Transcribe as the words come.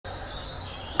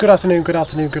Good afternoon,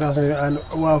 and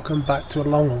welcome back to a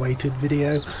long-awaited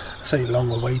video. I say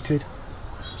long-awaited.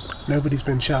 Nobody's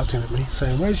been shouting at me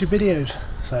saying, "Where's your videos?"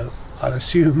 So I'll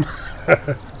assume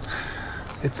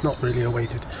it's not really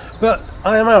awaited. But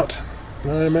I am out.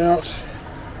 I am out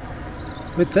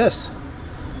with this.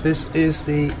 This is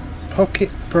the Pocket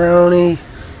Brownie,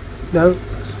 no,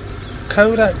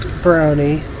 Kodak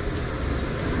Brownie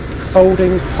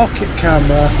Folding Pocket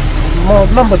Camera,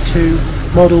 number 2,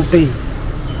 Model B.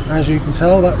 As you can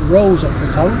tell, that rolls off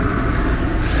the tongue.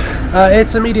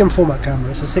 It's a medium format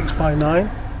camera. It's a 6x9.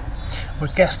 We're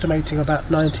guesstimating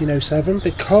about 1907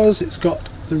 because it's got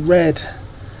the red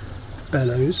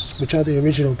bellows, which are the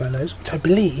original bellows, which I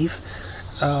believe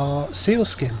are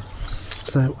sealskin.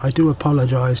 So I do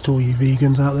apologise to all you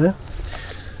vegans out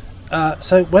there.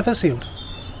 So weather sealed,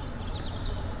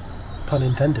 pun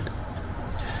intended.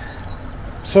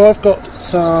 So I've got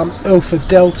some Alpha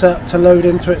Delta to load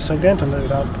into it, so I'm going to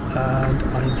load up, and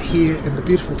I'm here in the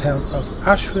beautiful town of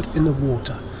Ashford in the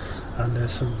Water, and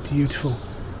there's some beautiful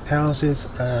houses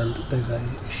and there's a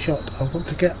shot I want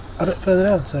to get a bit further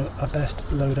down, so I best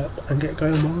load up and get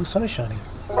going while the sun is shining.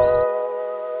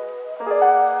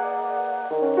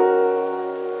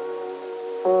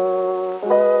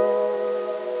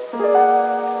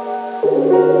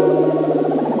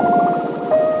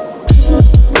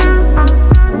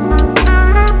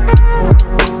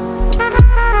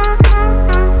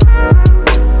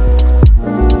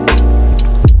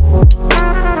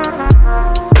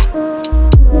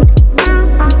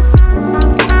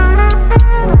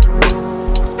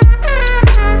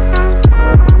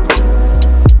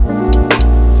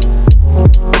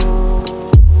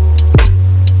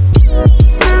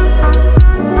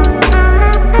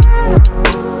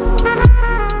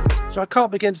 So I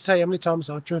can't begin to tell you how many times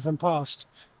I've driven past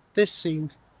this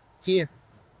scene here,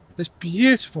 this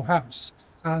beautiful house,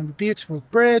 and the beautiful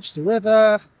bridge, the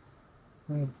river,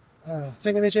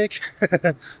 thingamajig,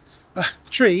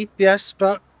 tree, yes,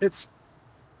 but it's,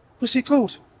 what's it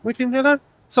called? Weeping willow?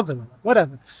 Something like that,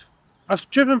 whatever. I've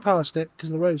driven past it because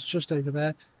the road's just over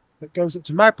there that goes up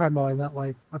to Magpie Mine that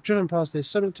way. I've driven past this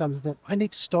so many times I thought, I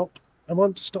need to stop, I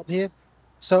want to stop here.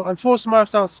 So I'm forcing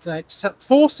myself today.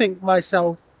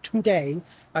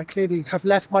 I clearly have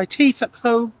left my teeth at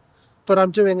home, but I'm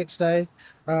doing it today.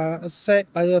 As I say,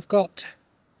 I have got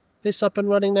this up and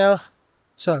running now.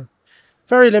 So,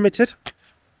 very limited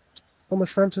on the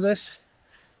front of this.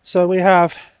 So we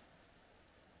have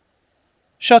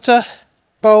shutter,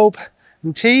 bulb,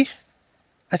 and T.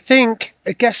 I think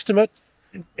a guesstimate,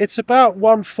 it's about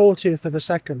 1/40th of a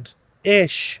second.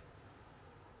 Ish.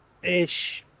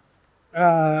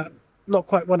 Not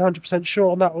quite 100%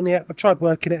 sure on that one yet. I've tried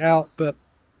working it out, but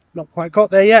not quite got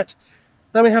there yet.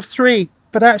 Then we have 3,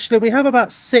 but actually we have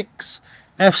about 6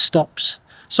 f-stops.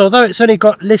 So although it's only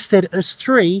got listed as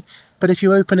 3, but if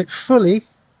you open it fully,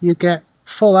 you get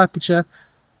full aperture,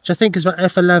 which I think is about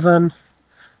f11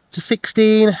 to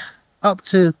 16, up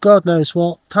to God knows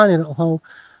what, tiny little hole.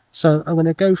 So I'm going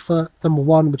to go for number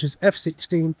 1, which is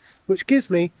f16, which gives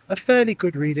me a fairly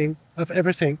good reading of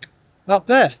everything up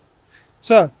there.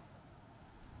 So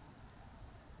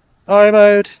eye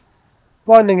mode,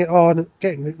 winding it on,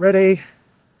 getting it ready,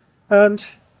 and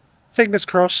fingers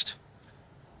crossed.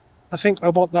 I think I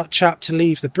want that chap to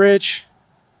leave the bridge,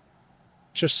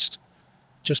 just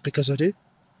because I do,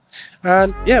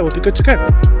 and yeah, we'll be good to go.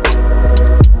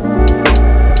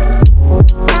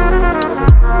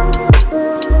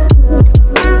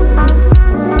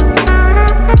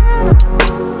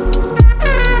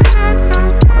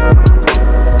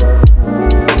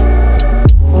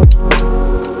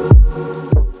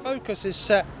 Is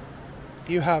set.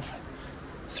 You have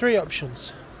 3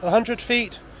 options: 100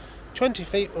 feet, 20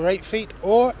 feet or 8 feet,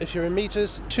 or if you're in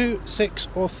meters, 2, 6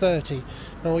 or 30.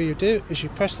 Now all you do is you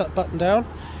press that button down,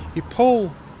 you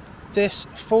pull this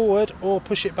forward or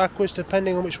push it backwards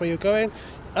depending on which way you're going,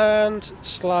 and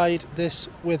slide this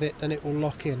with it and it will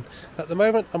lock in. At the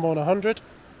moment I'm on 100.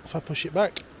 If I push it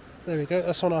back, there we go,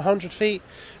 that's on 100 feet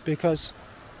because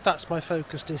that's my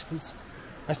focus distance.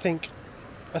 I think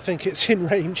it's in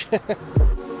range.